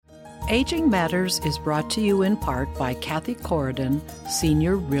Aging Matters is brought to you in part by Kathy Corridon,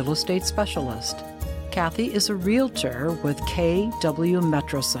 Senior Real Estate Specialist. Kathy is a realtor with KW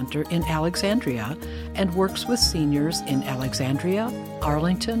Metro Center in Alexandria and works with seniors in Alexandria,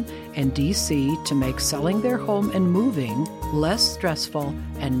 Arlington, and D.C. to make selling their home and moving less stressful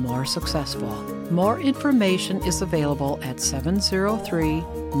and more successful. More information is available at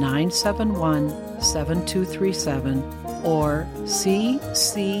 703-971-7237 or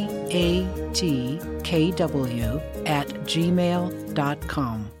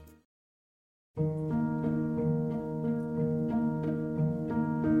ccatkw@gmail.com.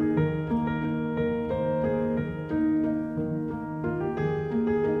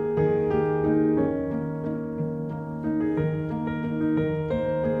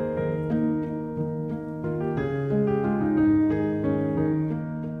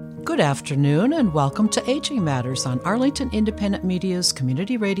 Good afternoon and welcome to Aging Matters on Arlington Independent Media's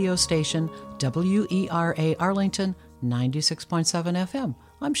community radio station, WERA Arlington 96.7 FM.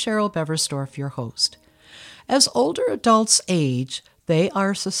 I'm Cheryl Beversdorf, your host. As older adults age, they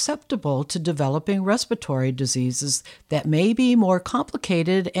are susceptible to developing respiratory diseases that may be more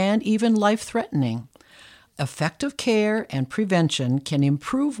complicated and even life-threatening. Effective care and prevention can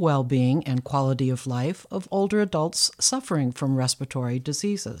improve well-being and quality of life of older adults suffering from respiratory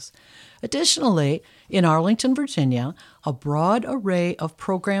diseases. Additionally, in Arlington, Virginia, a broad array of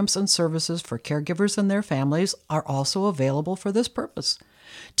programs and services for caregivers and their families are also available for this purpose.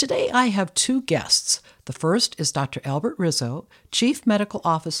 Today, I have two guests. The first is Dr. Albert Rizzo, Chief Medical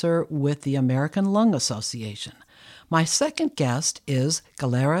Officer with the American Lung Association. My second guest is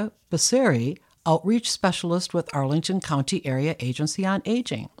Galera Becerri, Outreach Specialist with Arlington County Area Agency on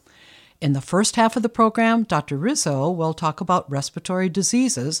Aging. In the first half of the program, Dr. Rizzo will talk about respiratory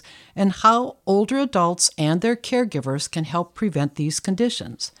diseases and how older adults and their caregivers can help prevent these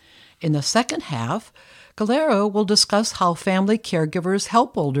conditions. In the second half, Galera will discuss how family caregivers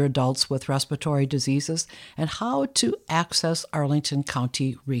help older adults with respiratory diseases and how to access Arlington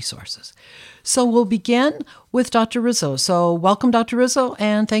County resources. So we'll begin with Dr. Rizzo. So welcome, Dr. Rizzo,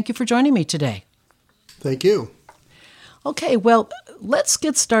 and thank you for joining me today. Thank you. Okay, well, let's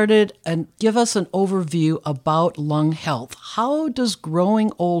get started and give us an overview about lung health. How does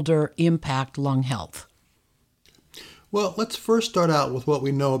growing older impact lung health? Well, let's first start out with what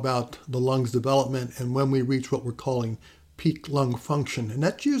we know about the lungs development and when we reach what we're calling peak lung function, and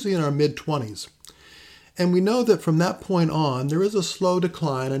that's usually in our mid-20s. And we know that from that point on, there is a slow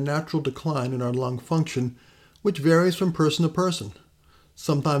decline, a natural decline in our lung function, which varies from person to person.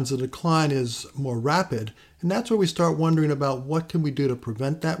 Sometimes the decline is more rapid, and that's where we start wondering about what can we do to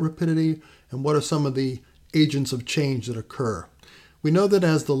prevent that rapidity and what are some of the agents of change that occur. We know that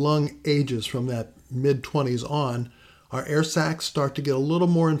as the lung ages from that mid-20s on, our air sacs start to get a little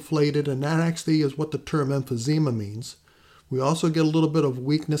more inflated, and that actually is what the term emphysema means. We also get a little bit of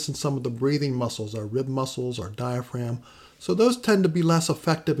weakness in some of the breathing muscles, our rib muscles, our diaphragm. So those tend to be less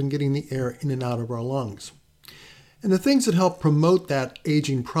effective in getting the air in and out of our lungs. And the things that help promote that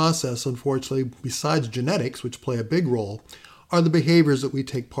aging process, unfortunately, besides genetics, which play a big role, are the behaviors that we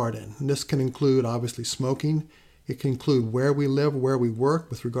take part in. And this can include, obviously, smoking. It can include where we live, where we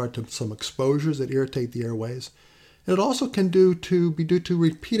work, with regard to some exposures that irritate the airways. And it also can be due to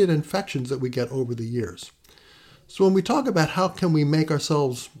repeated infections that we get over the years. So when we talk about how can we make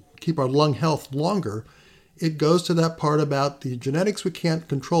ourselves keep our lung health longer, it goes to that part about the genetics we can't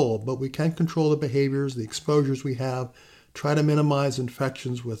control, but we can control the behaviors, the exposures we have, try to minimize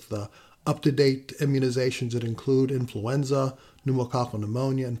infections with up-to-date immunizations that include influenza, pneumococcal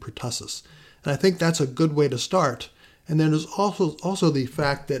pneumonia, and pertussis. And I think that's a good way to start. And then there's also the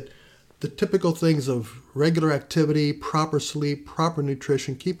fact that the typical things of regular activity, proper sleep, proper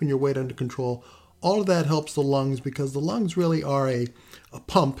nutrition, keeping your weight under control, all of that helps the lungs because the lungs really are a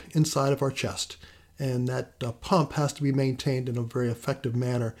pump inside of our chest. And that pump has to be maintained in a very effective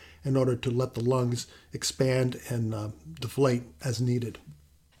manner in order to let the lungs expand and deflate as needed.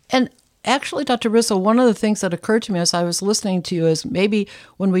 And actually, Dr. Rizzo, one of the things that occurred to me as I was listening to you is maybe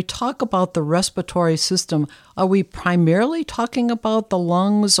when we talk about the respiratory system, are we primarily talking about the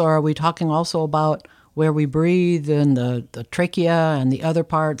lungs, or are we talking also about where we breathe and the trachea and the other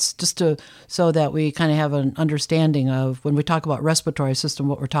parts, so that we kind of have an understanding of when we talk about respiratory system,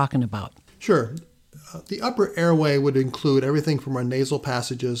 what we're talking about? Sure. The upper airway would include everything from our nasal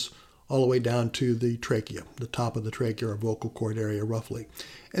passages all the way down to the trachea, the top of the trachea or vocal cord area roughly.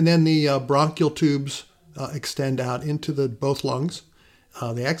 And then the bronchial tubes extend out into both lungs.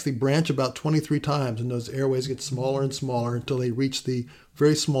 They actually branch about 23 times, and those airways get smaller and smaller until they reach the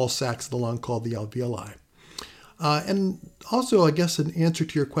very small sacs of the lung called the alveoli. And also, I guess, an answer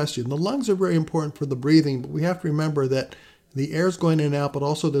to your question, the lungs are very important for the breathing, but we have to remember that the air's going in and out, but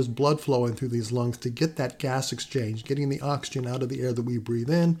also there's blood flowing through these lungs to get that gas exchange, getting the oxygen out of the air that we breathe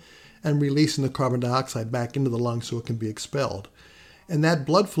in and releasing the carbon dioxide back into the lungs so it can be expelled. And that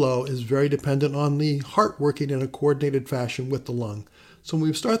blood flow is very dependent on the heart working in a coordinated fashion with the lung. So when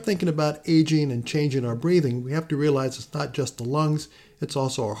we start thinking about aging and changing our breathing, we have to realize it's not just the lungs, it's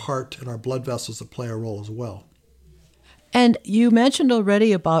also our heart and our blood vessels that play a role as well. And you mentioned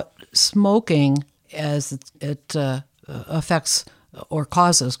already about smoking as it affects or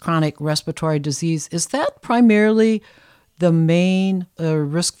causes chronic respiratory disease. Is that primarily the main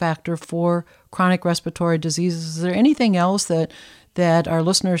risk factor for chronic respiratory diseases? Is there anything else that our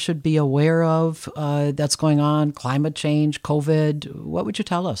listeners should be aware of that's going on? Climate change, COVID? What would you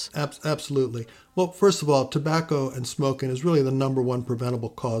tell us? Absolutely. Well, first of all, tobacco and smoking is really the number one preventable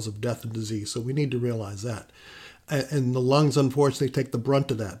cause of death and disease, so we need to realize that. And the lungs, unfortunately, take the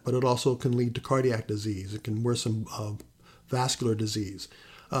brunt of that, but it also can lead to cardiac disease. It can worsen vascular disease.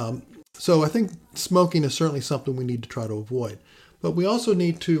 So I think smoking is certainly something we need to try to avoid. But we also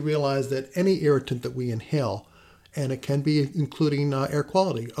need to realize that any irritant that we inhale, and it can be including air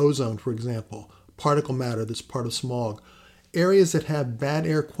quality, ozone, for example, particle matter that's part of smog. Areas that have bad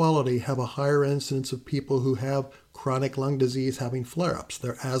air quality have a higher incidence of people who have chronic lung disease having flare-ups.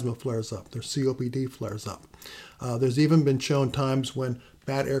 Their asthma flares up, their COPD flares up. There's even been shown times when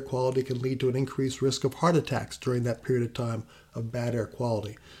bad air quality can lead to an increased risk of heart attacks during that period of time of bad air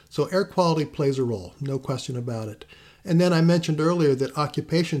quality. So air quality plays a role, no question about it. And then I mentioned earlier that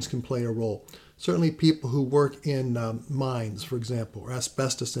occupations can play a role. Certainly people who work in mines, for example, or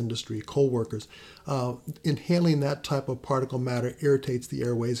asbestos industry, coal workers, inhaling that type of particle matter irritates the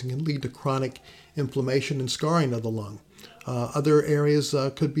airways and can lead to chronic inflammation and scarring of the lung. Other areas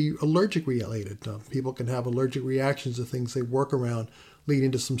could be allergic related. People can have allergic reactions to things they work around,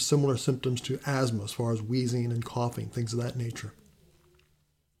 leading to some similar symptoms to asthma as far as wheezing and coughing, things of that nature.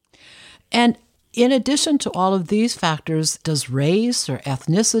 And in addition to all of these factors, does race or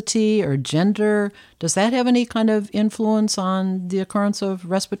ethnicity or gender, does that have any kind of influence on the occurrence of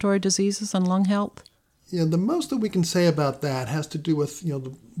respiratory diseases and lung health? Yeah, the most that we can say about that has to do with,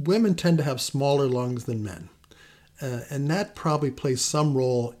 the women tend to have smaller lungs than men. And that probably plays some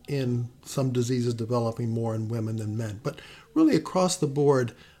role in some diseases developing more in women than men. But really across the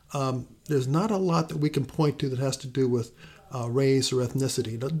board, there's not a lot that we can point to that has to do with race or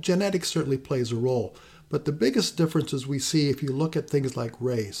ethnicity. Now, genetics certainly plays a role, but the biggest differences we see if you look at things like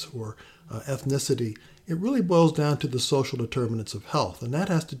race or ethnicity, it really boils down to the social determinants of health, and that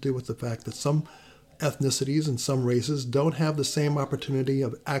has to do with the fact that some ethnicities and some races don't have the same opportunity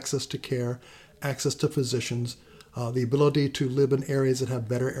of access to care, access to physicians, the ability to live in areas that have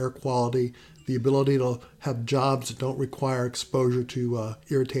better air quality, the ability to have jobs that don't require exposure to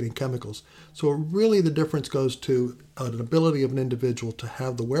irritating chemicals. So really the difference goes to an ability of an individual to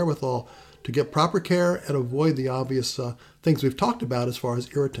have the wherewithal to get proper care and avoid the obvious things we've talked about as far as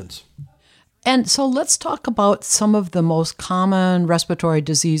irritants. And so let's talk about some of the most common respiratory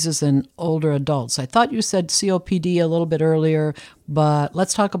diseases in older adults. I thought you said COPD a little bit earlier, but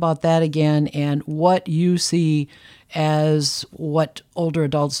let's talk about that again and what you see as what older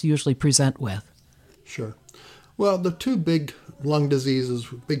adults usually present with. Sure. Well, the two big lung diseases,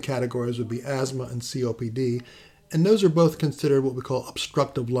 big categories would be asthma and COPD, and those are both considered what we call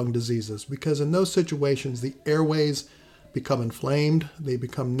obstructive lung diseases because in those situations the airways become inflamed, they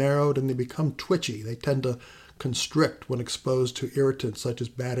become narrowed, and they become twitchy. They tend to constrict when exposed to irritants such as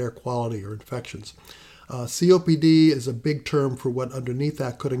bad air quality or infections. COPD is a big term for what underneath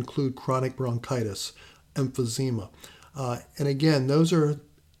that could include chronic bronchitis, emphysema. And again, those are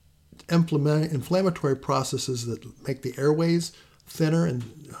inflammatory processes that make the airways thinner and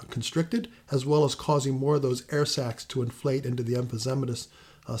constricted, as well as causing more of those air sacs to inflate into the emphysematous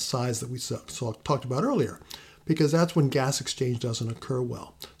size that we talked about earlier, because that's when gas exchange doesn't occur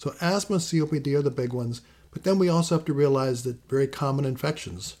well. So asthma, COPD are the big ones, but then we also have to realize that very common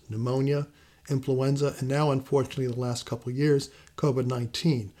infections, pneumonia, influenza, and now unfortunately the last couple of years,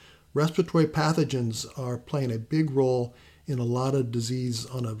 COVID-19. Respiratory pathogens are playing a big role in a lot of disease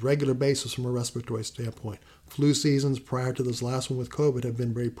on a regular basis from a respiratory standpoint. Flu seasons prior to this last one with COVID have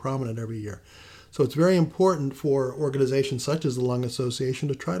been very prominent every year. So it's very important for organizations such as the Lung Association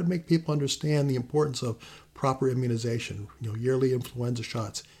to try to make people understand the importance of proper immunization, yearly influenza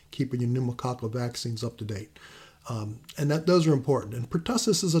shots, keeping your pneumococcal vaccines up to date. And those are important. And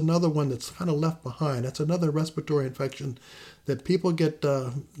pertussis is another one that's kind of left behind. That's another respiratory infection that people get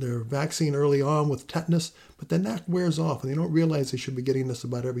their vaccine early on with tetanus, but then that wears off and they don't realize they should be getting this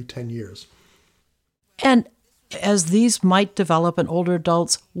about every 10 years. And as these might develop in older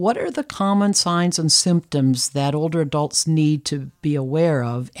adults, what are the common signs and symptoms that older adults need to be aware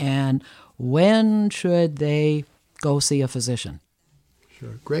of, and when should they go see a physician?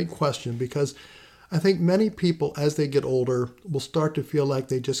 Sure. Great question, because I think many people, as they get older, will start to feel like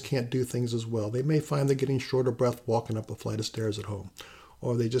they just can't do things as well. They may find they're getting short of breath walking up a flight of stairs at home,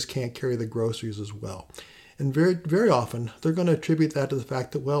 or they just can't carry the groceries as well. And very, very often, they're going to attribute that to the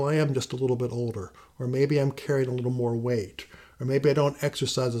fact that, well, I am just a little bit older, or maybe I'm carrying a little more weight, or maybe I don't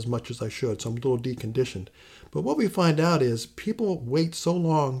exercise as much as I should, so I'm a little deconditioned. But what we find out is people wait so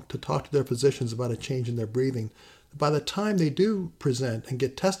long to talk to their physicians about a change in their breathing that by the time they do present and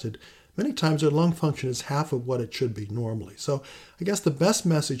get tested, many times their lung function is half of what it should be normally. So I guess the best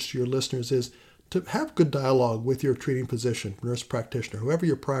message to your listeners is to have good dialogue with your treating physician, nurse practitioner, whoever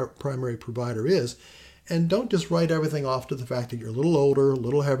your primary provider is, and don't just write everything off to the fact that you're a little older, a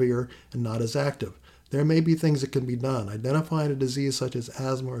little heavier, and not as active. There may be things that can be done. Identifying a disease such as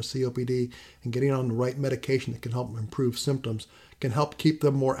asthma or COPD and getting on the right medication that can help improve symptoms can help keep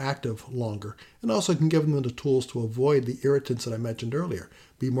them more active longer, and also can give them the tools to avoid the irritants that I mentioned earlier.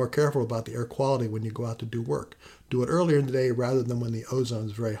 Be more careful about the air quality when you go out to do work. Do it earlier in the day rather than when the ozone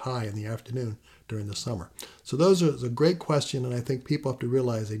is very high in the afternoon during the summer. So those are a great question, and I think people have to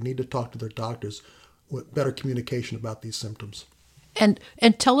realize they need to talk to their doctors with better communication about these symptoms. And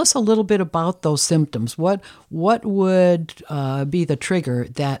tell us a little bit about those symptoms. What would be the trigger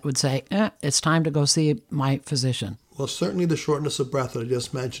that would say, it's time to go see my physician? Well, certainly the shortness of breath that I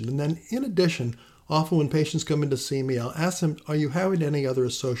just mentioned. And then in addition, often when patients come in to see me, I'll ask them, are you having any other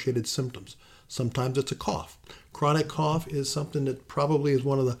associated symptoms? Sometimes it's a cough. Chronic cough is something that probably is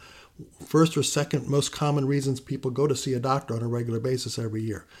one of the first or second most common reasons people go to see a doctor on a regular basis every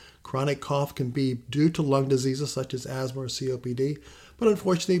year. Chronic cough can be due to lung diseases such as asthma or COPD, but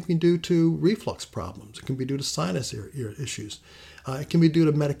unfortunately it can be due to reflux problems. It can be due to sinus ear issues. It can be due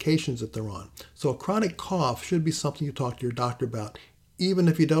to medications that they're on. So a chronic cough should be something you talk to your doctor about, even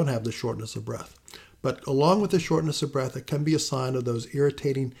if you don't have the shortness of breath. But along with the shortness of breath, it can be a sign of those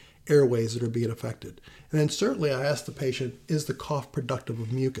irritating airways that are being affected. And then certainly I ask the patient, is the cough productive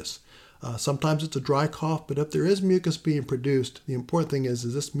of mucus? Sometimes it's a dry cough, but if there is mucus being produced, the important thing is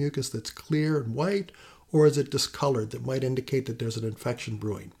this mucus that's clear and white, or is it discolored that might indicate that there's an infection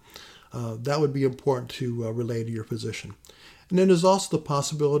brewing? That would be important to relay to your physician. And then there's also the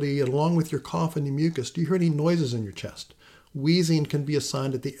possibility, along with your cough and your mucus, do you hear any noises in your chest? Wheezing can be a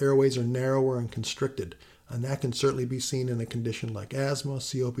sign that the airways are narrower and constricted, and that can certainly be seen in a condition like asthma,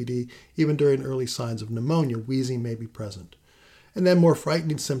 COPD. Even during early signs of pneumonia, wheezing may be present. And then more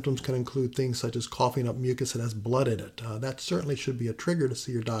frightening symptoms can include things such as coughing up mucus that has blood in it. That certainly should be a trigger to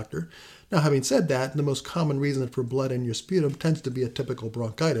see your doctor. Now, having said that, the most common reason for blood in your sputum tends to be a typical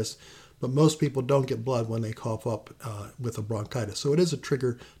bronchitis, but most people don't get blood when they cough up with a bronchitis. So it is a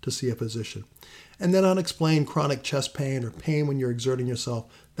trigger to see a physician. And then unexplained chronic chest pain or pain when you're exerting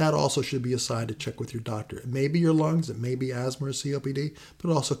yourself, that also should be a sign to check with your doctor. It may be your lungs, it may be asthma or COPD, but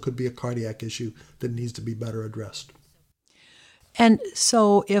it also could be a cardiac issue that needs to be better addressed. And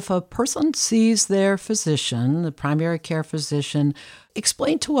so if a person sees their physician, the primary care physician,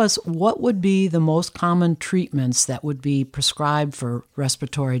 explain to us what would be the most common treatments that would be prescribed for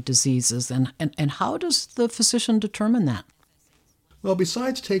respiratory diseases, and how does the physician determine that? Well,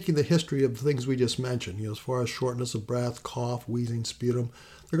 besides taking the history of the things we just mentioned, as far as shortness of breath, cough, wheezing, sputum,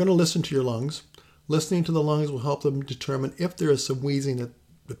 they're going to listen to your lungs. Listening to the lungs will help them determine if there is some wheezing that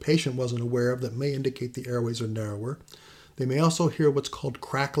the patient wasn't aware of that may indicate the airways are narrower. They may also hear what's called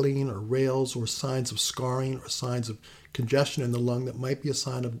crackling or rales or signs of scarring or signs of congestion in the lung that might be a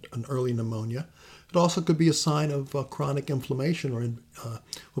sign of an early pneumonia. It also could be a sign of chronic inflammation or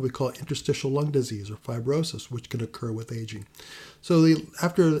what we call interstitial lung disease or fibrosis, which can occur with aging. So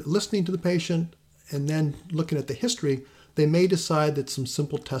after listening to the patient and then looking at the history, they may decide that some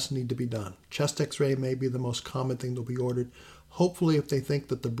simple tests need to be done. Chest x-ray may be the most common thing that will be ordered. Hopefully, if they think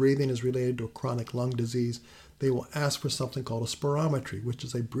that the breathing is related to a chronic lung disease, they will ask for something called a spirometry, which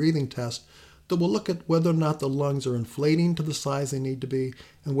is a breathing test that will look at whether or not the lungs are inflating to the size they need to be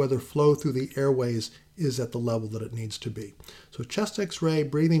and whether flow through the airways is at the level that it needs to be. So chest x-ray,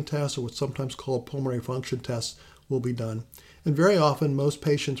 breathing tests, or what's sometimes called pulmonary function tests, will be done. And very often, most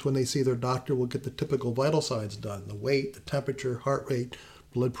patients, when they see their doctor, will get the typical vital signs done, the weight, the temperature, heart rate,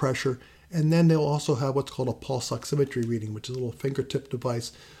 blood pressure, and then they'll also have what's called a pulse oximetry reading, which is a little fingertip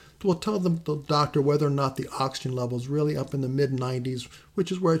device will tell the doctor whether or not the oxygen level is really up in the mid-90s,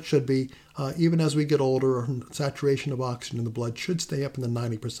 which is where it should be. Even as we get older, saturation of oxygen in the blood should stay up in the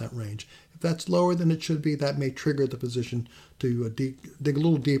 90% range. If that's lower than it should be, that may trigger the physician to dig a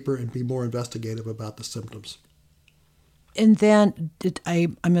little deeper and be more investigative about the symptoms. And then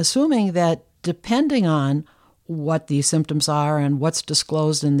I'm assuming that depending on what these symptoms are and what's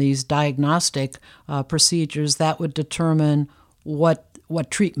disclosed in these diagnostic procedures, that would determine what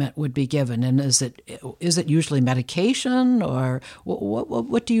treatment would be given. And is it usually medication, or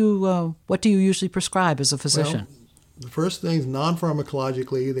what do you usually prescribe as a physician? Well, the first thing is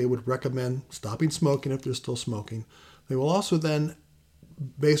non-pharmacologically, they would recommend stopping smoking if they're still smoking. They will also then,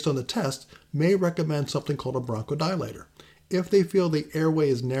 based on the test, may recommend something called a bronchodilator. If they feel the airway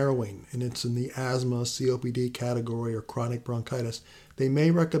is narrowing and it's in the asthma, COPD category or chronic bronchitis, they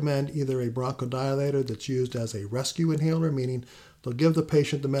may recommend either a bronchodilator that's used as a rescue inhaler, meaning they'll give the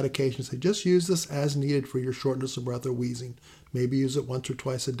patient the medication, say just use this as needed for your shortness of breath or wheezing. Maybe use it once or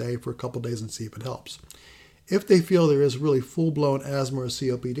twice a day for a couple days and see if it helps. If they feel there is really full-blown asthma or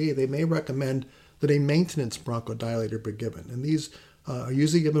COPD, they may recommend that a maintenance bronchodilator be given. And these are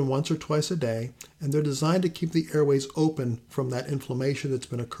usually given once or twice a day, and they're designed to keep the airways open from that inflammation that's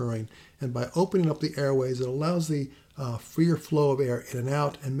been occurring. And by opening up the airways, it allows the freer flow of air in and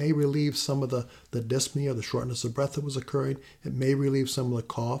out, and may relieve some of the dyspnea, the shortness of breath that was occurring. It may relieve some of the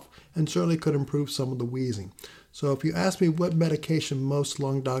cough, and certainly could improve some of the wheezing. So if you ask me what medication most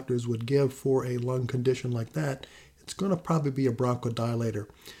lung doctors would give for a lung condition like that, it's going to probably be a bronchodilator.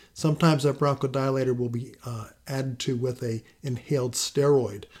 Sometimes that bronchodilator will be added to with a inhaled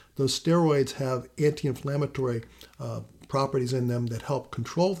steroid. Those steroids have anti-inflammatory properties in them that help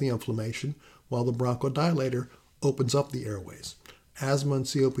control the inflammation, while the bronchodilator opens up the airways. Asthma and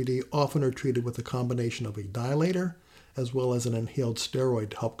COPD often are treated with a combination of a dilator as well as an inhaled steroid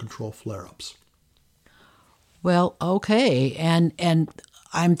to help control flare-ups. Well, okay, and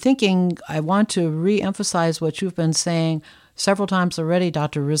I'm thinking I want to re-emphasize what you've been saying several times already,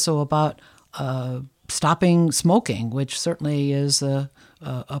 Dr. Rizzo, about stopping smoking, which certainly is a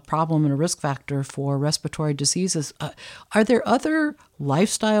problem and a risk factor for respiratory diseases. Are there other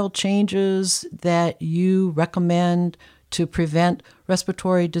lifestyle changes that you recommend to prevent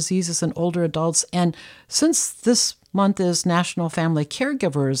respiratory diseases in older adults? And since this month is National Family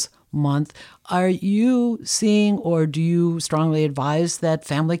Caregivers Month, are you seeing, or do you strongly advise that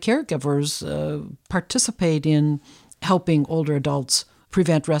family caregivers participate in helping older adults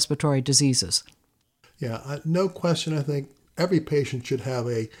prevent respiratory diseases? Yeah, no question. I think every patient should have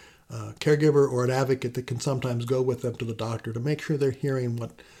a caregiver or an advocate that can sometimes go with them to the doctor to make sure they're hearing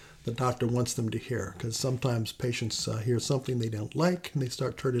what the doctor wants them to hear, because sometimes patients hear something they don't like and they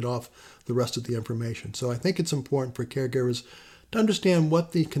start turning off the rest of the information. So I think it's important for caregivers to understand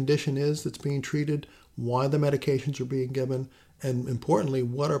what the condition is that's being treated, why the medications are being given, and importantly,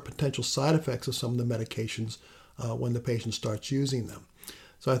 what are potential side effects of some of the medications when the patient starts using them.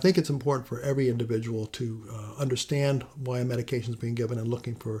 So I think it's important for every individual to understand why a medication is being given and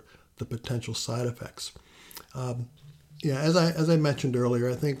looking for the potential side effects. As I mentioned earlier,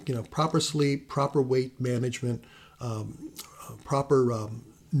 I think proper sleep, proper weight management, proper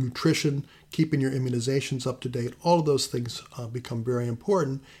nutrition, keeping your immunizations up to date, all of those things become very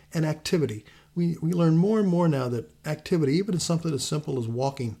important. And activity. We learn more and more now that activity, even something as simple as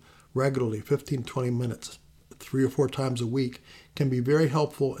walking regularly, 15, 20 minutes, 3 or 4 times a week, can be very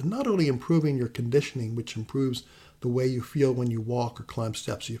helpful in not only improving your conditioning, which improves the way you feel when you walk or climb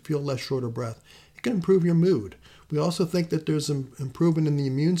steps, so you feel less short of breath. It can improve your mood. We also think that there's an improvement in the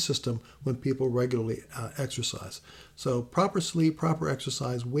immune system when people regularly exercise. So proper sleep, proper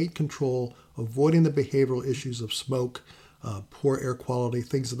exercise, weight control, avoiding the behavioral issues of smoke, poor air quality,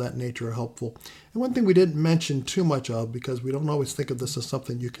 things of that nature are helpful. And one thing we didn't mention too much of, because we don't always think of this as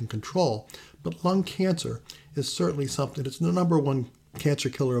something you can control, but lung cancer is certainly something. It's the number one cancer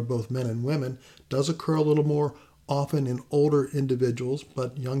killer of both men and women. Does occur a little more often in older individuals,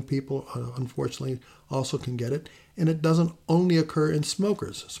 but young people, unfortunately, also can get it. And it doesn't only occur in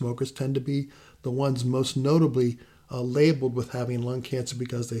smokers. Smokers tend to be the ones most notably labeled with having lung cancer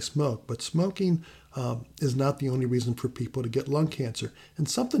because they smoke. But smoking is not the only reason for people to get lung cancer. And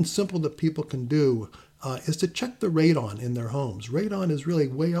something simple that people can do is to check the radon in their homes. Radon is really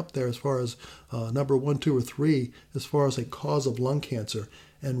way up there as far as number 1, 2, or 3 as far as a cause of lung cancer.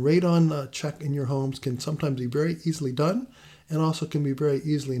 And radon check in your homes can sometimes be very easily done, and also can be very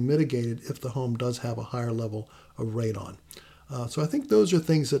easily mitigated if the home does have a higher level of radon. So I think those are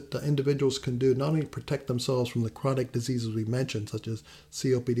things that individuals can do, not only protect themselves from the chronic diseases we mentioned, such as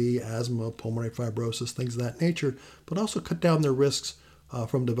COPD, asthma, pulmonary fibrosis, things of that nature, but also cut down their risks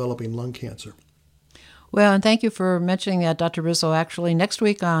from developing lung cancer. Well, and thank you for mentioning that, Dr. Rizzo. Actually, next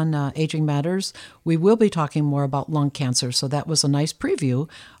week on Aging Matters, we will be talking more about lung cancer. So that was a nice preview,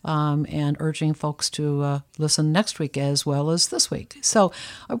 and urging folks to listen next week as well as this week. So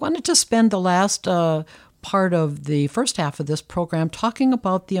I wanted to spend the last part of the first half of this program talking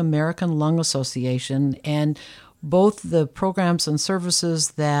about the American Lung Association and both the programs and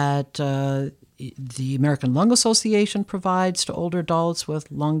services that the American Lung Association provides to older adults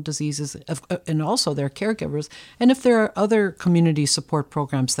with lung diseases and also their caregivers, and if there are other community support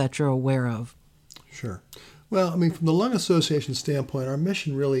programs that you're aware of. Sure. Well, from the Lung Association standpoint, our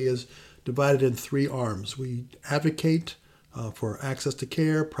mission really is divided in three arms. We advocate for access to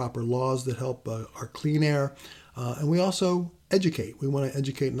care, proper laws that help our clean air, and we also educate. We want to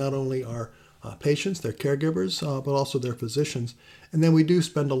educate not only our patients, their caregivers, but also their physicians. And then we do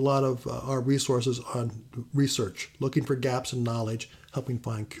spend a lot of our resources on research, looking for gaps in knowledge, helping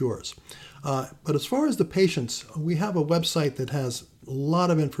find cures. But as far as the patients, we have a website that has a lot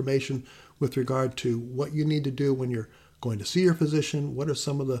of information with regard to what you need to do when you're going to see your physician, what are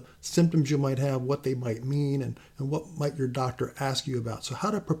some of the symptoms you might have, what they might mean, and what might your doctor ask you about. So how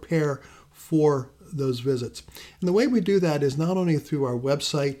to prepare for those visits. And the way we do that is not only through our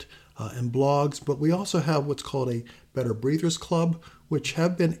website and blogs, but we also have what's called a Better Breathers Club, which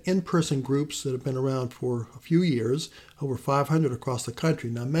have been in-person groups that have been around for a few years, over 500 across the country.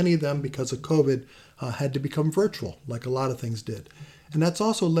 Now, many of them, because of COVID, had to become virtual, like a lot of things did. And that's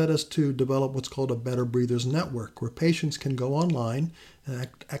also led us to develop what's called a Better Breathers Network, where patients can go online and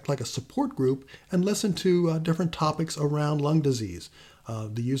act like a support group and listen to different topics around lung disease,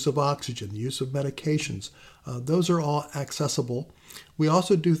 the use of oxygen, the use of medications. Those are all accessible. We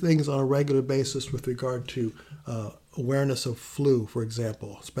also do things on a regular basis with regard to awareness of flu, for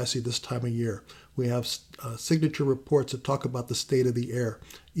example, especially this time of year. We have signature reports that talk about the state of the air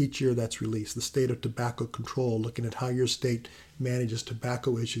each year that's released, the state of tobacco control, looking at how your state manages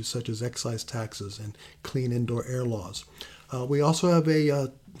tobacco issues such as excise taxes and clean indoor air laws. We also have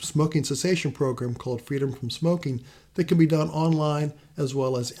a smoking cessation program called Freedom from Smoking that can be done online as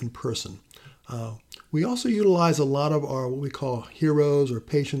well as in person. We also utilize a lot of our what we call heroes or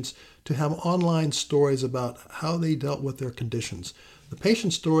patients to have online stories about how they dealt with their conditions. The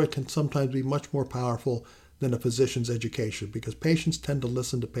patient story can sometimes be much more powerful than a physician's education because patients tend to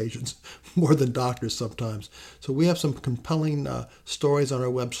listen to patients more than doctors sometimes. So we have some compelling stories on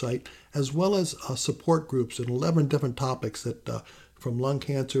our website as well as support groups in 11 different topics that from lung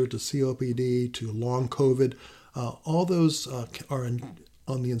cancer to COPD to long COVID. All those are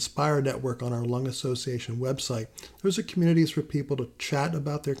on the Inspire Network on our Lung Association website. Those are communities for people to chat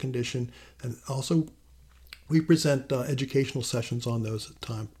about their condition, and also we present educational sessions on those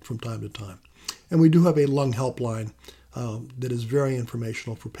from time to time. And we do have a lung helpline that is very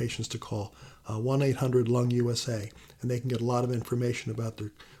informational for patients to call, 1-800-LUNG-USA, and they can get a lot of information about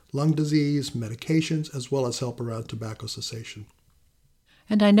their lung disease, medications, as well as help around tobacco cessation.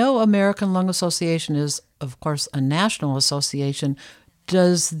 And I know American Lung Association is, of course, a national association.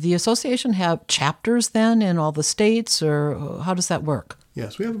 Does the association have chapters then in all the states, or how does that work?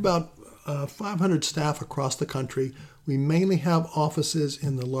 Yes, we have about 500 staff across the country. We mainly have offices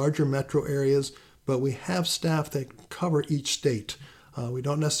in the larger metro areas, but we have staff that cover each state. We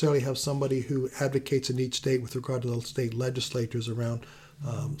don't necessarily have somebody who advocates in each state with regard to the state legislatures around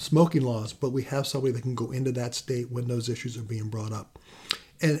smoking laws, but we have somebody that can go into that state when those issues are being brought up.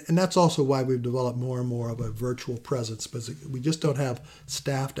 And that's also why we've developed more and more of a virtual presence, because we just don't have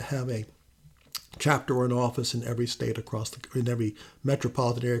staff to have a chapter or an office in every state in every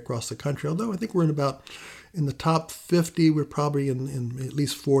metropolitan area across the country. Although I think we're in the top 50, we're probably in at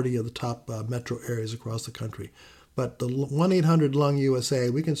least 40 of the top metro areas across the country. But the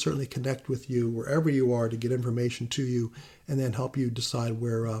 1-800-LUNG-USA, we can certainly connect with you wherever you are to get information to you and then help you decide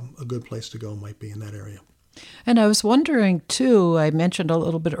where a good place to go might be in that area. And I was wondering, too, I mentioned a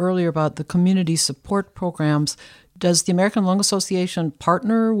little bit earlier about the community support programs. Does the American Lung Association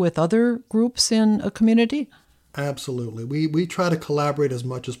partner with other groups in a community? Absolutely. We try to collaborate as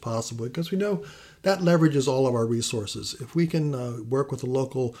much as possible because we know that leverages all of our resources. If we can work with the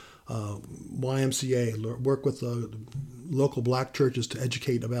local YMCA, work with local black churches to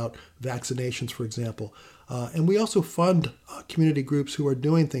educate about vaccinations, for example. And we also fund community groups who are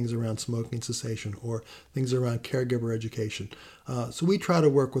doing things around smoking cessation or things around caregiver education. So we try to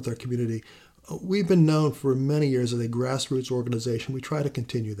work with our community. We've been known for many years as a grassroots organization. We try to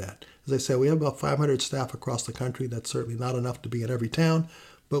continue that. As I said, we have about 500 staff across the country. That's certainly not enough to be in every town,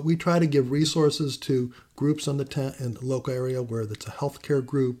 but we try to give resources to groups in the local area where it's a healthcare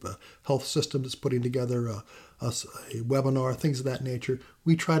group, a health system that's putting together a webinar, things of that nature.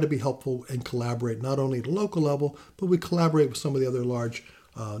 We try to be helpful and collaborate not only at the local level, but we collaborate with some of the other large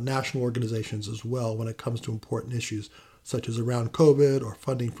national organizations as well when it comes to important issues such as around COVID or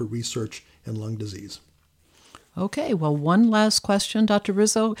funding for research in lung disease. Okay, well, one last question, Dr.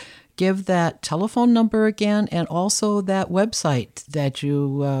 Rizzo. Give that telephone number again and also that website that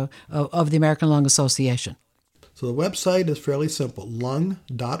you of the American Lung Association. So the website is fairly simple,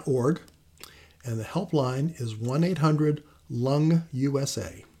 lung.org, and the helpline is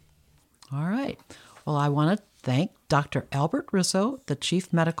 1-800-LUNG-USA. All right. Well, I want to thank Dr. Albert Rizzo, the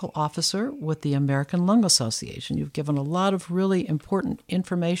Chief Medical Officer with the American Lung Association. You've given a lot of really important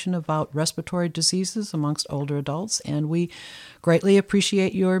information about respiratory diseases amongst older adults, and we greatly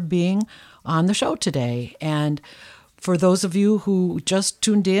appreciate your being on the show today. And for those of you who just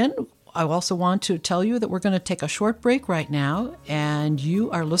tuned in, I also want to tell you that we're going to take a short break right now, and you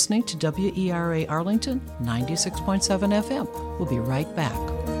are listening to WERA Arlington 96.7 FM. We'll be right back.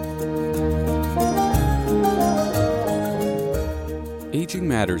 Aging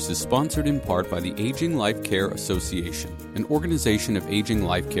Matters is sponsored in part by the Aging Life Care Association, an organization of aging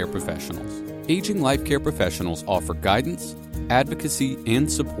life care professionals. Aging life care professionals offer guidance, advocacy,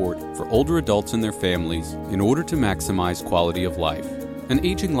 and support for older adults and their families in order to maximize quality of life. An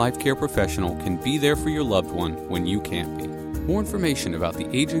aging life care professional can be there for your loved one when you can't be. More information about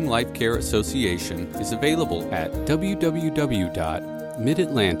the Aging Life Care Association is available at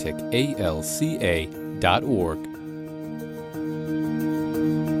www.midatlanticalca.org.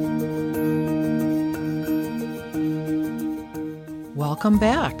 Welcome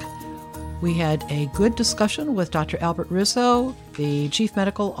back. We had a good discussion with Dr. Albert Rizzo, the Chief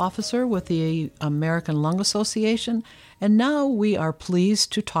Medical Officer with the American Lung Association, and now we are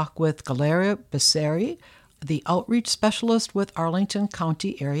pleased to talk with Galeria Becerri, the Outreach Specialist with Arlington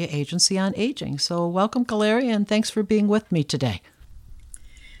County Area Agency on Aging. So welcome, Galeria, and thanks for being with me today.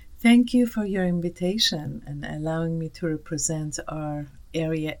 Thank you for your invitation and allowing me to represent our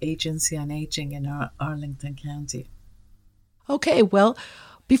Area Agency on Aging in our Arlington County. Okay, well,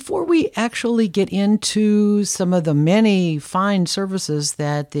 before we actually get into some of the many fine services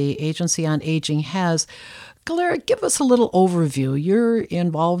that the Agency on Aging has, Galeria, give us a little overview. You're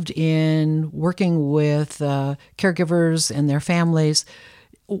involved in working with caregivers and their families.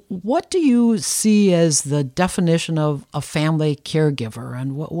 What do you see as the definition of a family caregiver,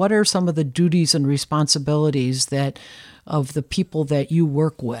 and what are some of the duties and responsibilities that of the people that you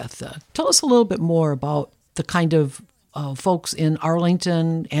work with? Tell us a little bit more about the kind of folks in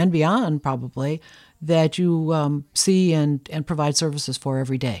Arlington and beyond, probably, that you see and provide services for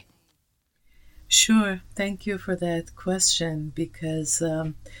every day. Sure. Thank you for that question, because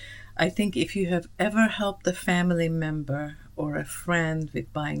I think if you have ever helped a family member or a friend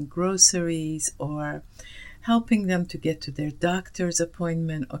with buying groceries or helping them to get to their doctor's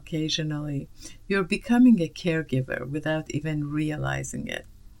appointment occasionally, you're becoming a caregiver without even realizing it.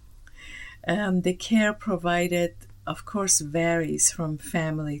 The care provided, of course, varies from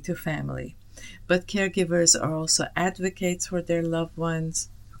family to family, but caregivers are also advocates for their loved ones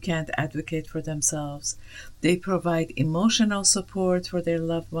who can't advocate for themselves. They provide emotional support for their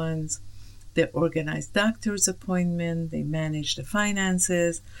loved ones. They organize doctor's appointments. They manage the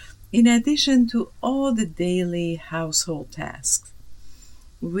finances, in addition to all the daily household tasks.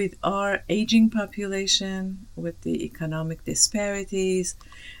 With our aging population, with the economic disparities,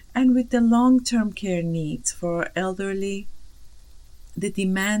 and with the long-term care needs for our elderly, the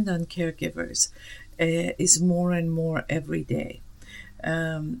demand on caregivers is more and more every day.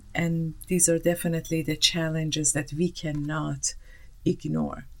 And these are definitely the challenges that we cannot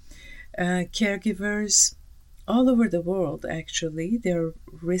ignore. Caregivers all over the world, actually, they're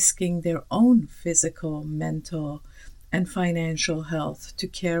risking their own physical, mental, and financial health to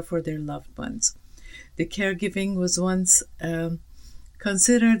care for their loved ones. The caregiving was once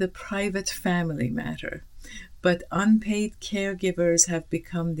considered a private family matter, but unpaid caregivers have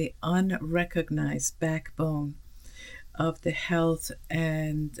become the unrecognized backbone of the health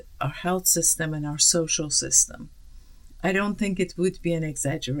and our health system and our social system. I don't think it would be an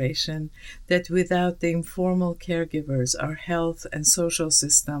exaggeration that without the informal caregivers, our health and social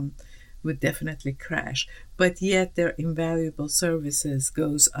system would definitely crash, but yet their invaluable services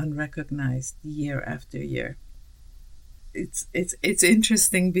goes unrecognized year after year. It's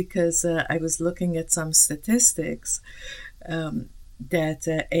interesting because I was looking at some statistics that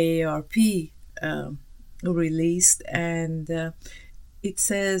AARP released, and it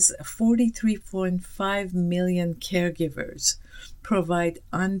says 43.5 million caregivers provide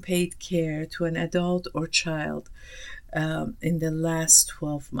unpaid care to an adult or child in the last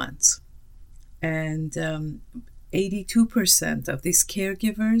 12 months. And 82% of these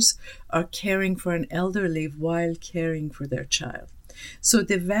caregivers are caring for an elderly while caring for their child. So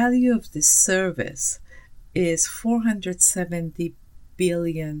the value of this service is $470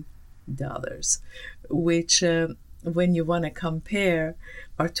 billion which when you want to compare,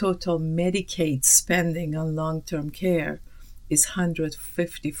 our total Medicaid spending on long-term care is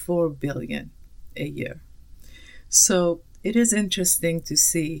 $154 billion a year. So it is interesting to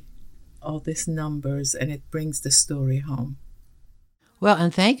see all these numbers, and it brings the story home. Well,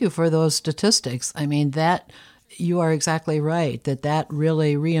 and thank you for those statistics. I mean, that you are exactly right, that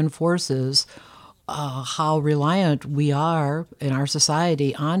really reinforces how reliant we are in our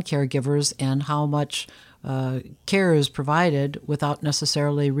society on caregivers and how much care is provided without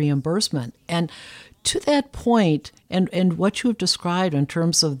necessarily reimbursement. And to that point, and what you have described in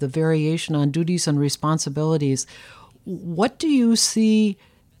terms of the variation on duties and responsibilities, what do you see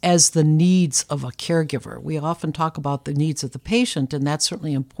as the needs of a caregiver? We often talk about the needs of the patient, and that's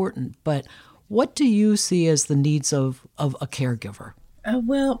certainly important, but what do you see as the needs of a caregiver?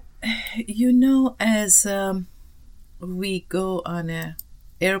 Well, as we go on an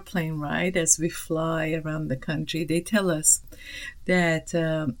airplane ride, as we fly around the country, they tell us that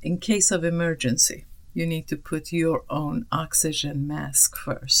in case of emergency, you need to put your own oxygen mask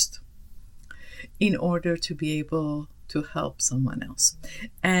first in order to be able to help someone else.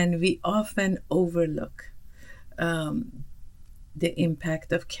 And we often overlook the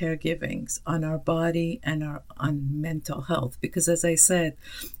impact of caregiving on our body and on mental health, because as I said,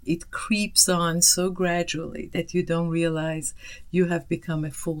 it creeps on so gradually that you don't realize you have become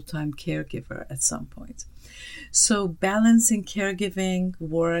a full-time caregiver at some point. So balancing caregiving,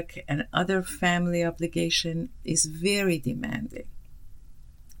 work, and other family obligation is very demanding.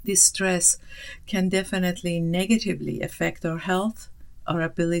 This stress can definitely negatively affect our health, our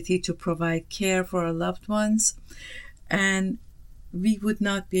ability to provide care for our loved ones, and we would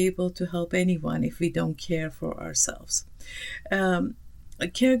not be able to help anyone if we don't care for ourselves.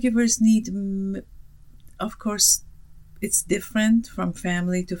 Caregivers need, of course, it's different from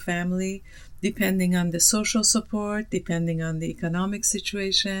family to family, depending on the social support, depending on the economic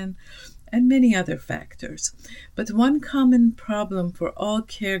situation, and many other factors. But one common problem for all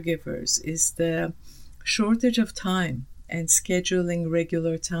caregivers is the shortage of time and scheduling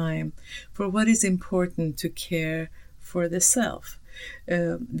regular time for what is important to care for the self.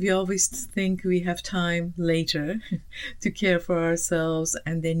 We always think we have time later to care for ourselves,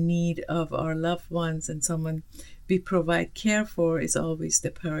 and the need of our loved ones and someone we provide care for is always the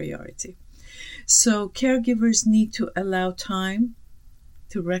priority. So caregivers need to allow time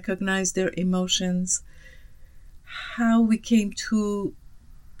to recognize their emotions. How we came to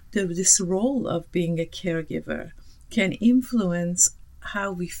this role of being a caregiver can influence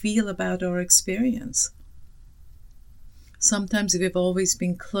how we feel about our experience. Sometimes we've always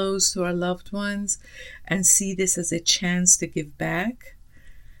been close to our loved ones and see this as a chance to give back.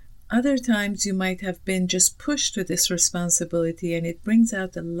 Other times you might have been just pushed to this responsibility, and it brings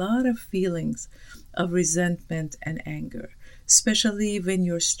out a lot of feelings of resentment and anger, especially when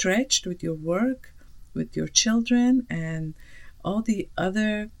you're stretched with your work, with your children, and all the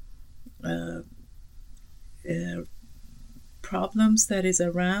other problems that is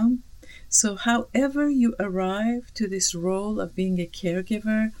around. So however you arrive to this role of being a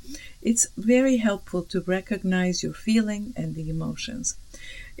caregiver, it's very helpful to recognize your feeling and the emotions.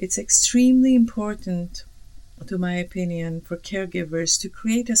 It's extremely important, to my opinion, for caregivers to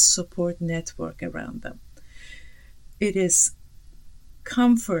create a support network around them. It is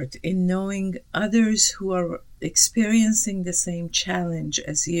comfort in knowing others who are experiencing the same challenge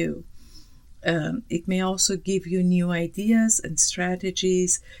as you. It may also give you new ideas and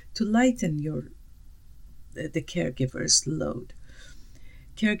strategies to lighten the caregiver's load.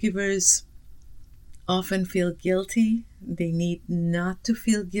 Caregivers often feel guilty. They need not to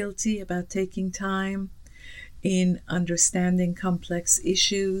feel guilty about taking time in understanding complex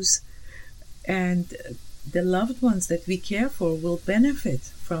issues, and the loved ones that we care for will benefit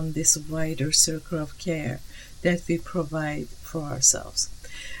from this wider circle of care that we provide for ourselves.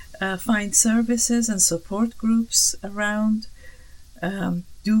 Find services and support groups around.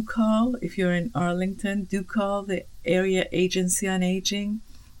 Do call, if you're in Arlington, do call the Area Agency on Aging.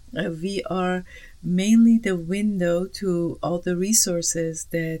 We are mainly the window to all the resources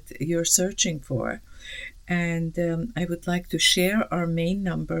that you're searching for. And I would like to share our main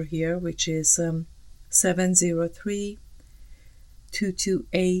number here, which is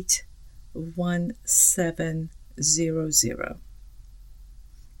 703-228-1700.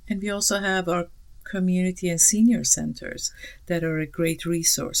 And we also have our community and senior centers that are a great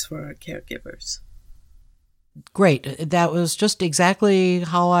resource for our caregivers. Great. That was just exactly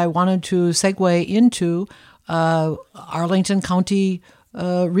how I wanted to segue into Arlington County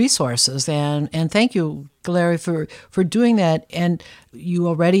resources. And thank you, Larry, for doing that. And you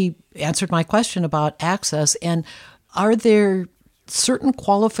already answered my question about access. And are there certain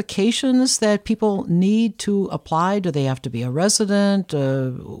qualifications that people need to apply? Do they have to be a resident?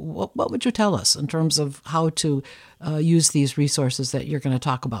 What would you tell us in terms of how to use these resources that you're going to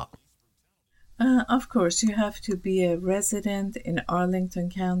talk about? Of course, you have to be a resident in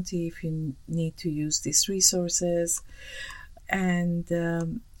Arlington County if you need to use these resources. And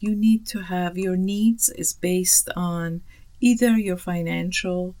you need to have your needs is based on either your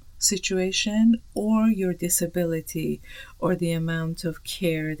financial situation or your disability or the amount of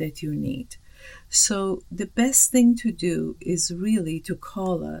care that you need. So the best thing to do is really to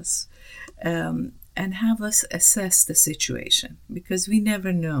call us and have us assess the situation, because we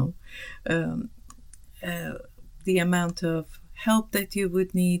never know the amount of help that you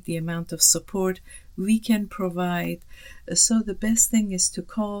would need, the amount of support we can provide. So the best thing is to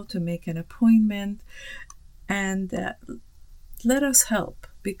call, to make an appointment, and let us help,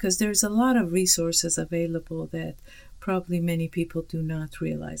 because there's a lot of resources available that probably many people do not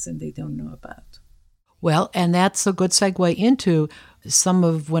realize and they don't know about. Well, and that's a good segue into some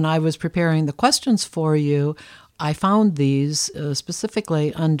of when I was preparing the questions for you, I found these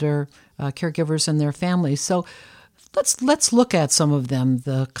specifically under caregivers and their families. So let's look at some of them.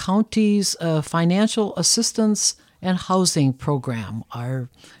 The county's financial assistance and housing program.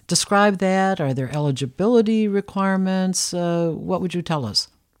 Describe that. Are there eligibility requirements? What would you tell us?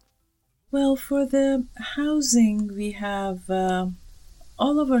 Well, for the housing, we have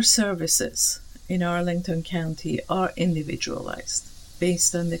all of our services in Arlington County are individualized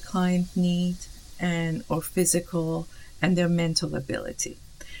based on the client need and or physical and their mental ability.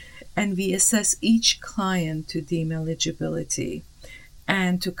 And we assess each client to deem eligibility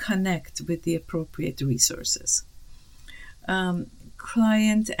and to connect with the appropriate resources.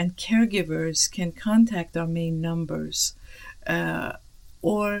 Client and caregivers can contact our main numbers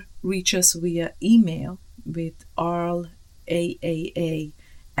or reach us via email with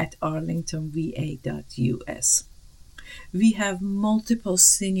arlaaa@arlingtonva.us. We have multiple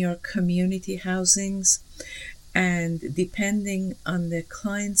senior community housings, and depending on the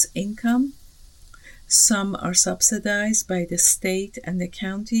client's income, some are subsidized by the state and the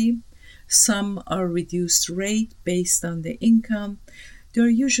county, some are reduced rate based on the income. They're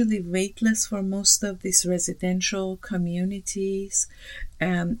usually waitlist for most of these residential communities,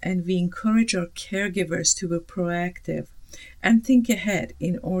 and we encourage our caregivers to be proactive and think ahead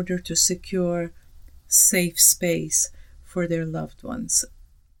in order to secure safe space for their loved ones.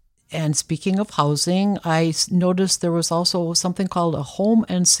 And speaking of housing, I noticed there was also something called a home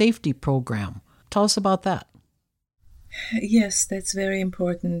and safety program. Tell us about that. Yes, that's very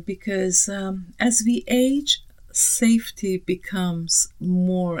important, because as we age, safety becomes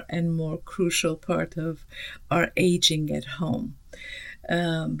more and more crucial part of our aging at home.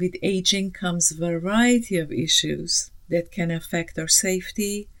 With aging comes a variety of issues that can affect our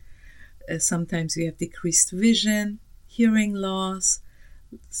safety. Sometimes we have decreased vision, hearing loss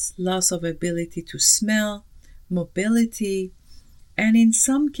of ability to smell, mobility, and in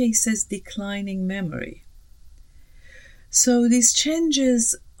some cases declining memory. So these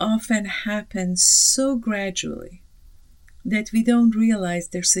changes often happen so gradually that we don't realize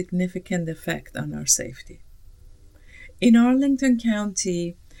their significant effect on our safety. In Arlington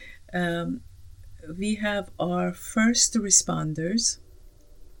County, we have our first responders.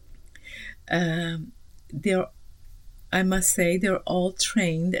 I must say they're all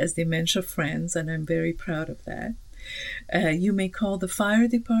trained as dementia friends, and I'm very proud of that. You may call the fire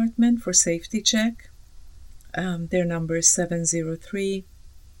department for safety check. Their number is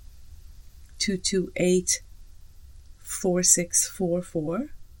 703-228-4644.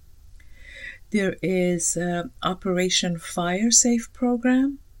 There is Operation Fire Safe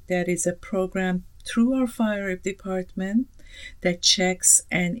program. That is a program through our fire department that checks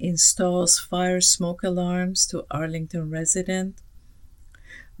and installs fire smoke alarms to Arlington residents.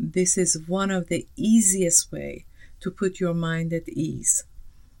 This is one of the easiest way to put your mind at ease.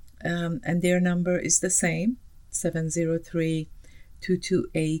 And their number is the same,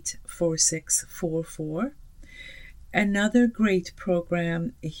 703-228-4644. Another great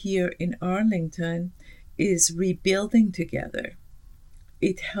program here in Arlington is Rebuilding Together.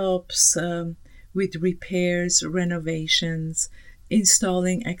 It helps with repairs, renovations,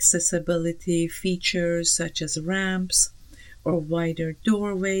 installing accessibility features such as ramps or wider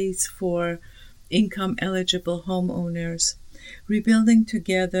doorways for income-eligible homeowners. Rebuilding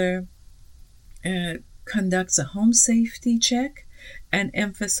Together conducts a home safety check and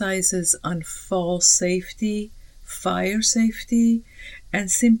emphasizes on fall safety, fire safety,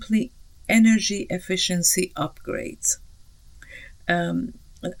 and simply energy efficiency upgrades.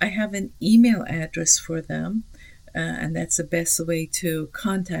 I have an email address for them, and that's the best way to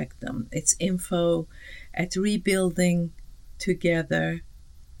contact them. It's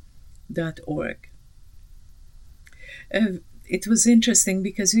info@rebuildingtogether.org. It was interesting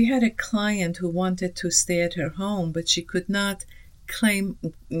because we had a client who wanted to stay at her home, but she could not climb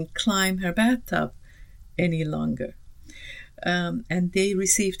her bathtub any longer. And they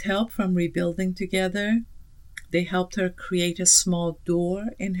received help from Rebuilding Together. They helped her create a small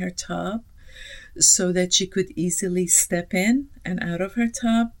door in her tub so that she could easily step in and out of her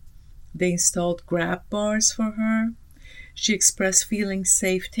tub. They installed grab bars for her. She expressed feeling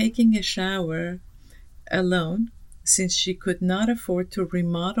safe taking a shower alone, since she could not afford to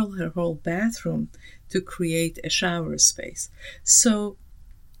remodel her whole bathroom to create a shower space. So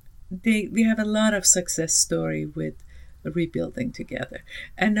we have a lot of success story with Rebuilding Together.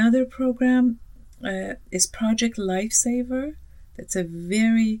 Another program is Project Lifesaver. That's a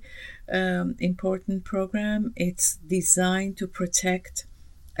very important program. It's designed to protect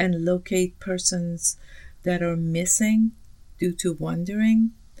and locate persons that are missing due to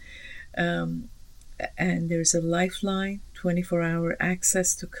wandering. And there's a lifeline, 24-hour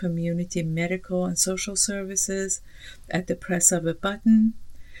access to community medical and social services at the press of a button.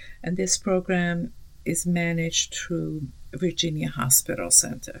 And this program is managed through Virginia Hospital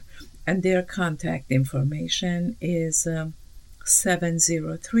Center. And their contact information is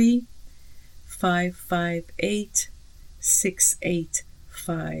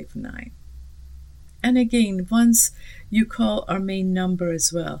 703-558-6859. And again, once you call our main number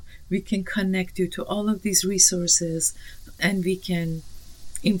as well, we can connect you to all of these resources and we can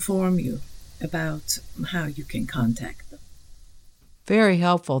inform you about how you can contact them. Very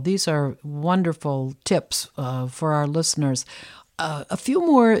helpful. These are wonderful tips for our listeners. A few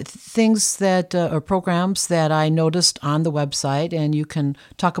more things that or programs that I noticed on the website, and you can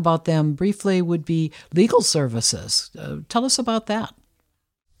talk about them briefly, would be legal services. Tell us about that.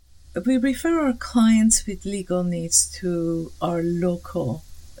 We refer our clients with legal needs to our local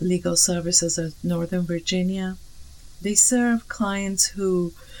legal services of Northern Virginia. They serve clients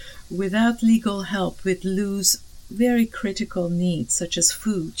who, without legal help, would lose very critical needs such as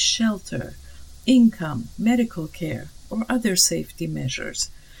food, shelter, income, medical care, or other safety measures.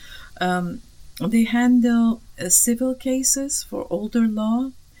 They handle civil cases for older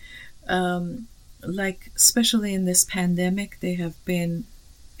law. Like especially in this pandemic, they have been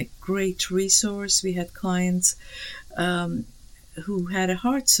a great resource. We had clients who had a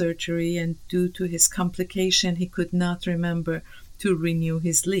heart surgery, and due to his complication, he could not remember to renew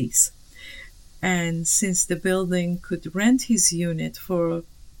his lease. And since the building could rent his unit for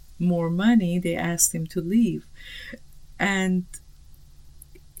more money, they asked him to leave. And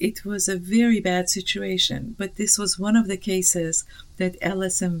it was a very bad situation, but this was one of the cases that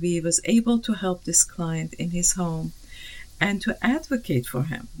LSMV was able to help this client in his home and to advocate for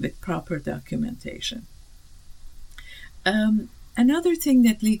him with proper documentation. Another thing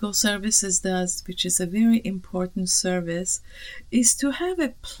that Legal Services does, which is a very important service, is to have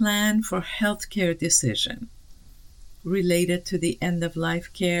a plan for healthcare decision related to the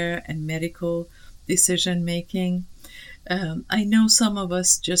end-of-life care and medical decision-making. I know some of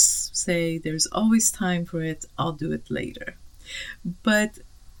us just say, there's always time for it, I'll do it later. But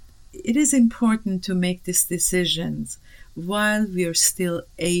it is important to make these decisions while we are still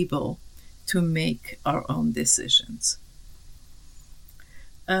able to make our own decisions.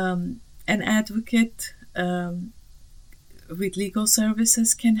 An advocate with legal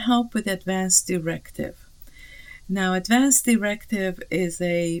services can help with advance directive. Now, advance directive is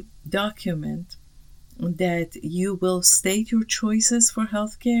a document that you will state your choices for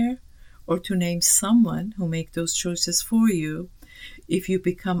healthcare or to name someone who make those choices for you if you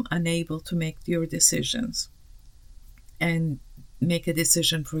become unable to make your decisions and make a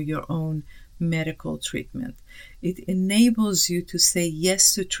decision for your own medical treatment. It enables you to say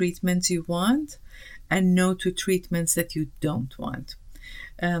yes to treatments you want and no to treatments that you don't want.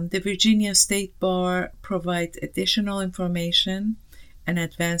 The Virginia State Bar provides additional information and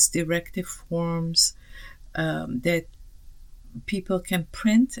advance directive forms that people can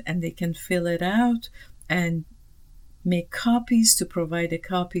print, and they can fill it out and make copies to provide a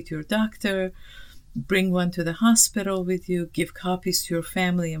copy to your doctor, bring one to the hospital with you, give copies to your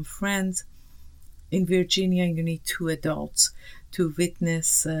family and friends. In Virginia, you need 2 adults to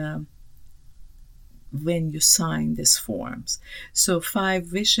witness when you sign these forms. So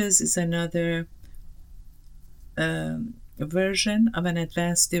 5 Wishes is another version of an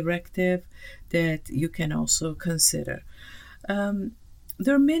advanced directive that you can also consider.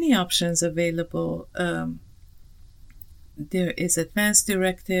 There are many options available. There is advanced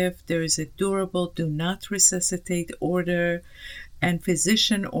directive, there is a durable do not resuscitate order, and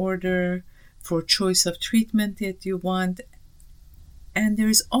physician order for choice of treatment that you want. And there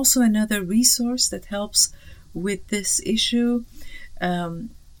is also another resource that helps with this issue.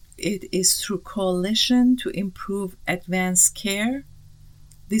 It is through Coalition to Improve Advanced Care.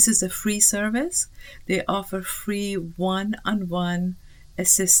 This is a free service. They offer free one-on-one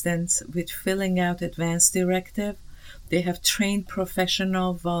assistance with filling out advanced directive. They have trained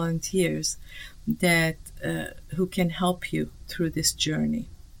professional volunteers that who can help you through this journey.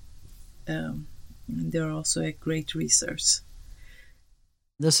 And they're also a great resource.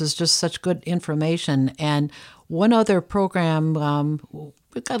 This is just such good information. And one other program,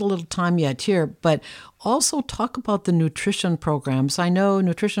 we've got a little time yet here, but also talk about the nutrition programs. I know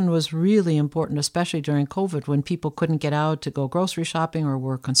nutrition was really important, especially during COVID when people couldn't get out to go grocery shopping or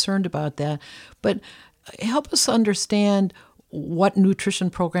were concerned about that. But help us understand what nutrition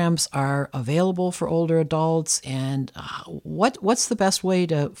programs are available for older adults and what's the best way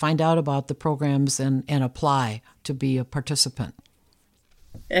to find out about the programs and apply to be a participant.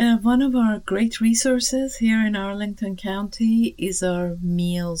 One of our great resources here in Arlington County is our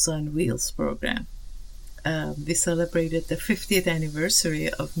Meals on Wheels program. We celebrated the 50th anniversary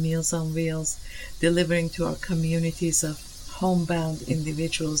of Meals on Wheels, delivering to our communities of homebound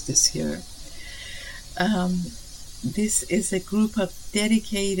individuals this year. This is a group of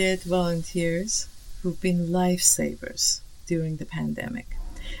dedicated volunteers who've been lifesavers during the pandemic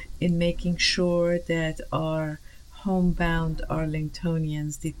in making sure that our homebound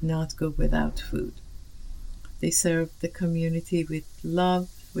Arlingtonians did not go without food. They served the community with love,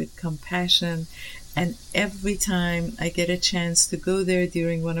 with compassion, and every time I get a chance to go there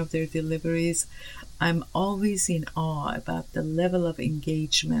during one of their deliveries, I'm always in awe about the level of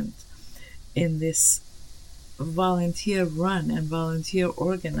engagement in this volunteer-run and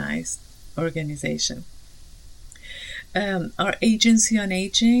volunteer-organized organization. Our Agency on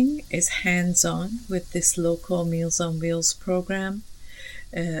Aging is hands-on with this local Meals on Wheels program.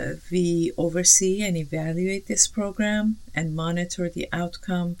 We oversee and evaluate this program and monitor the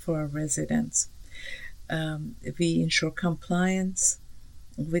outcome for our residents. We ensure compliance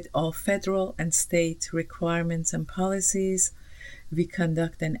with all federal and state requirements and policies. We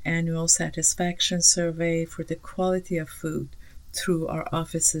conduct an annual satisfaction survey for the quality of food through our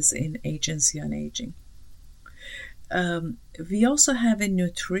offices in Agency on Aging. We also have a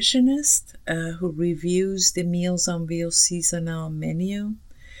nutritionist who reviews the Meals on Wheels seasonal menu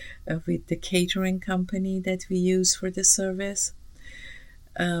with the catering company that we use for the service.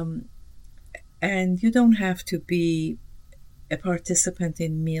 And you don't have to be a participant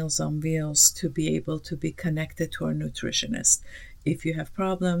in Meals on Wheels to be able to be connected to our nutritionist. If you have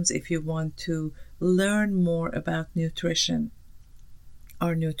problems, if you want to learn more about nutrition,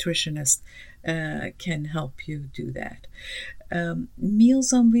 our nutritionist can help you do that.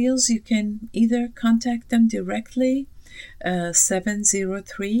 Meals on Wheels, you can either contact them directly,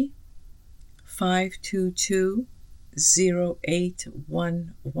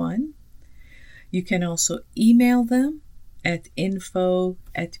 703-522-0811. You can also email them at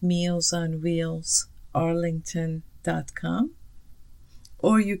info@mealsonwheelsarlington.com.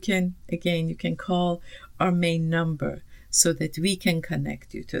 Or you can call our main number so that we can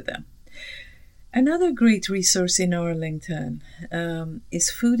connect you to them. Another great resource in Arlington is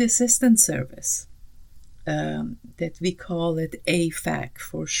Food Assistance Service, that we call it AFAC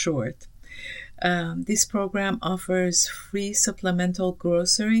for short. This program offers free supplemental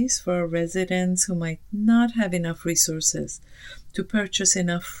groceries for residents who might not have enough resources to purchase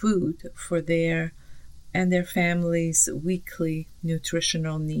enough food for their and their families' weekly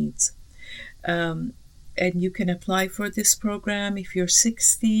nutritional needs. And you can apply for this program if you're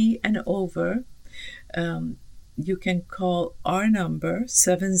 60 and over. You can call our number,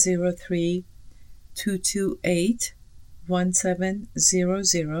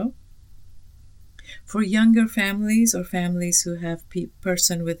 703-228-1700. For younger families or families who have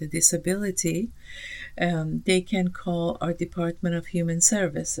person with a disability, they can call our Department of Human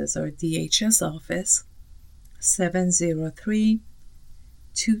Services, our DHS office,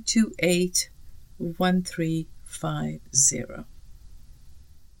 703-228-1350.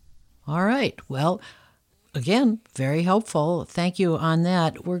 All right. Well, again, very helpful. Thank you on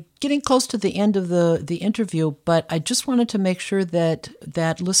that. We're getting close to the end of the interview, but I just wanted to make sure that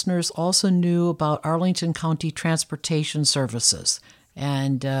listeners also knew about Arlington County Transportation Services.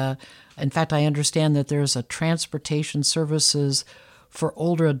 And In fact, I understand that there's a transportation services for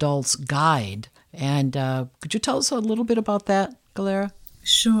older adults guide. And could you tell us a little bit about that, Galera?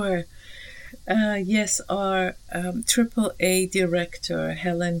 Sure. Yes, our AAA director,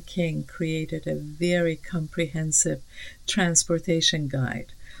 Helen King, created a very comprehensive transportation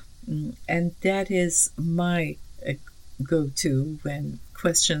guide. And that is my go-to when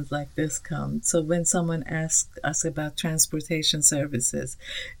questions like this come. So when someone asks us about transportation services,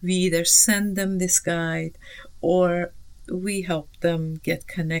 we either send them this guide or we help them get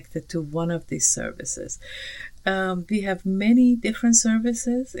connected to one of these services. We have many different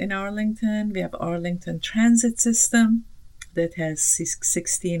services in Arlington. We have Arlington Transit System that has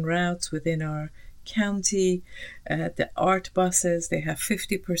 16 routes within our county. The ART buses, they have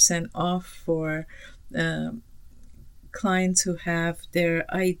 50% off for clients who have their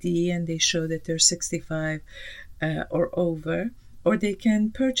ID and they show that they're 65 or over. Or they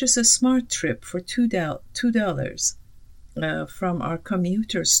can purchase a Smart Trip for $2. From our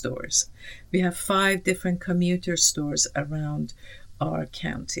commuter stores. We have 5 different commuter stores around our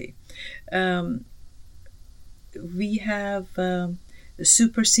county. We have the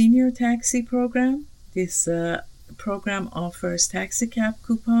Super Senior Taxi Program. This program offers taxi cab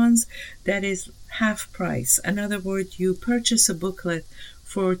coupons that is half price. In other words, you purchase a booklet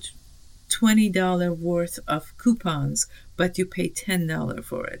for $20 worth of coupons, but you pay $10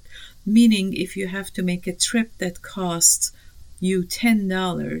 for it. Meaning, if you have to make a trip that costs you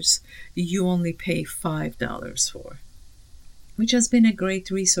 $10, you only pay $5 for, which has been a great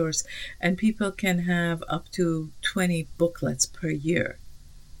resource. And people can have up to 20 booklets per year.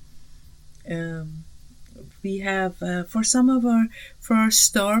 We have, for our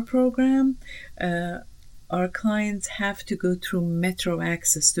STAR program, our clients have to go through Metro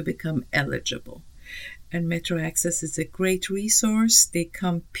Access to become eligible. And Metro Access is a great resource. They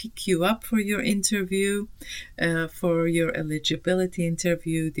come pick you up for your interview, for your eligibility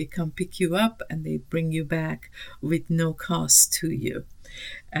interview. They come pick you up and they bring you back with no cost to you.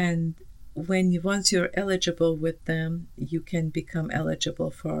 And once you're eligible with them, you can become eligible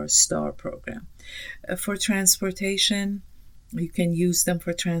for our STAR program. For transportation, you can use them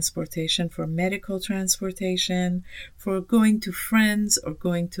for transportation, for medical transportation, for going to friends or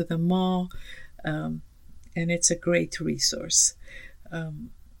going to the mall. And it's a great resource.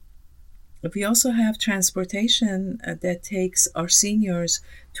 We also have transportation that takes our seniors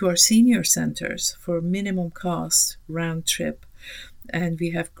to our senior centers for minimum cost round trip. And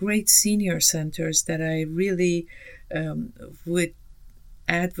we have great senior centers that I really would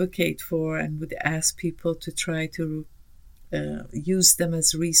advocate for and would ask people to try to use them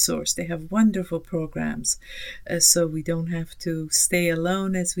as resource. They have wonderful programs, so we don't have to stay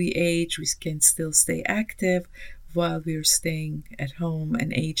alone as we age. We can still stay active while we're staying at home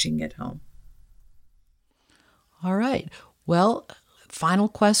and aging at home. All right. Well, final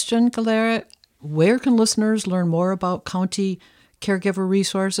question, Galera. Where can listeners learn more about county caregiver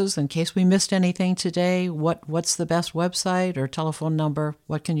resources? In case we missed anything today, what's the best website or telephone number?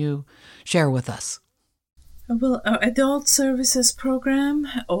 What can you share with us? Well, our adult services program,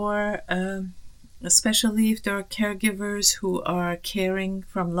 or especially if there are caregivers who are caring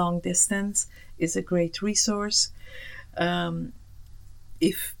from long distance, is a great resource.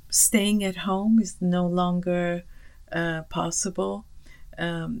 If staying at home is no longer possible,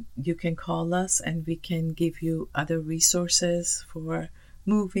 you can call us and we can give you other resources for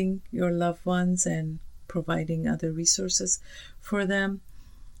moving your loved ones and providing other resources for them.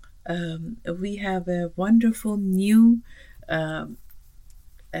 We have a wonderful new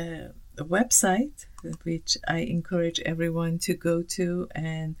website, which I encourage everyone to go to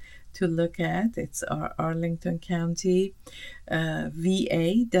and to look at. It's our Arlington County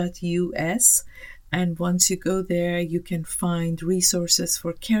va.us. And once you go there, you can find resources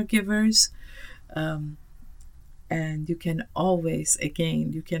for caregivers. And you can always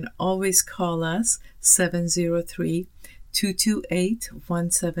call us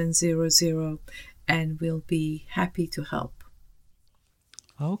 703-228-1700, and we'll be happy to help.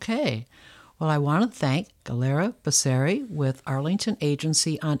 Okay. Well, I want to thank Galera Becerri with Arlington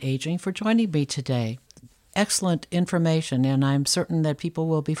Agency on Aging for joining me today. Excellent information, and I'm certain that people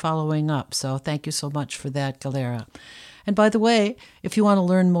will be following up. So thank you so much for that, Galera. And by the way, if you want to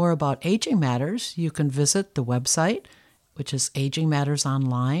learn more about Aging Matters, you can visit the website, which is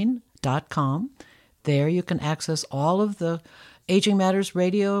agingmattersonline.com. There you can access all of the Aging Matters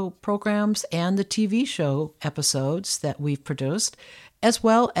radio programs and the TV show episodes that we've produced, as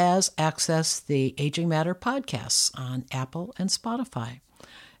well as access the Aging Matter podcasts on Apple and Spotify.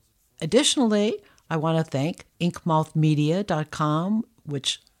 Additionally, I want to thank inkmouthmedia.com,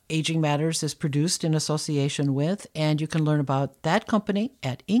 which Aging Matters is produced in association with, and you can learn about that company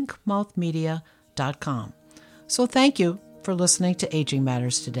at inkmouthmedia.com. So thank you for listening to Aging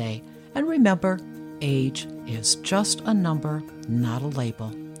Matters today. And remember, age is just a number, not a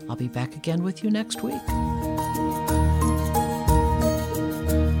label. I'll be back again with you next week.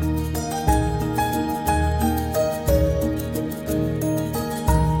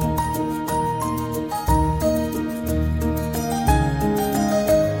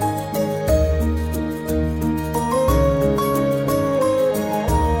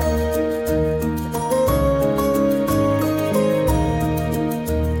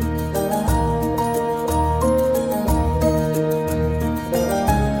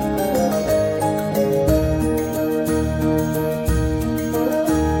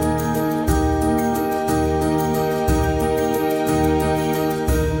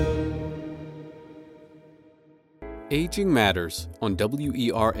 Aging Matters on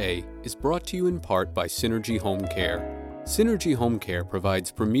WERA is brought to you in part by Synergy Home Care. Synergy Home Care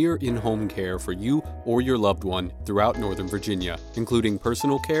provides premier in-home care for you or your loved one throughout Northern Virginia, including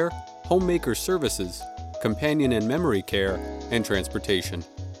personal care, homemaker services, companion and memory care, and transportation.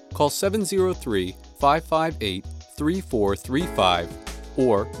 Call 703-558-3435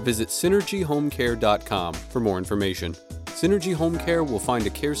 or visit synergyhomecare.com for more information. Synergy Home Care will find a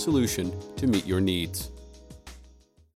care solution to meet your needs.